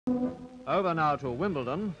Over now to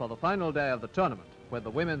Wimbledon for the final day of the tournament, with the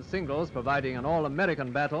women's singles providing an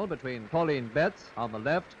all-American battle between Pauline Betz on the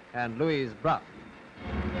left and Louise Brough.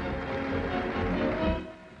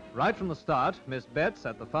 Right from the start, Miss Betz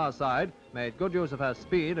at the far side made good use of her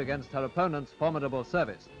speed against her opponent's formidable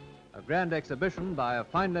service. A grand exhibition by a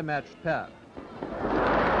finely matched pair.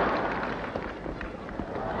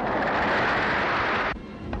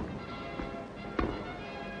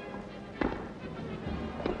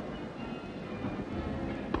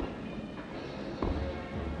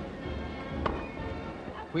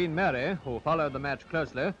 Queen Mary, who followed the match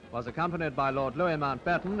closely, was accompanied by Lord Louis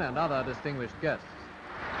Mountbatten and other distinguished guests.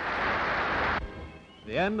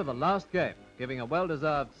 The end of the last game, giving a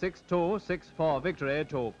well-deserved 6-2, 6-4 victory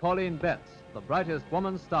to Pauline Betz, the brightest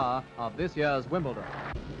woman star of this year's Wimbledon.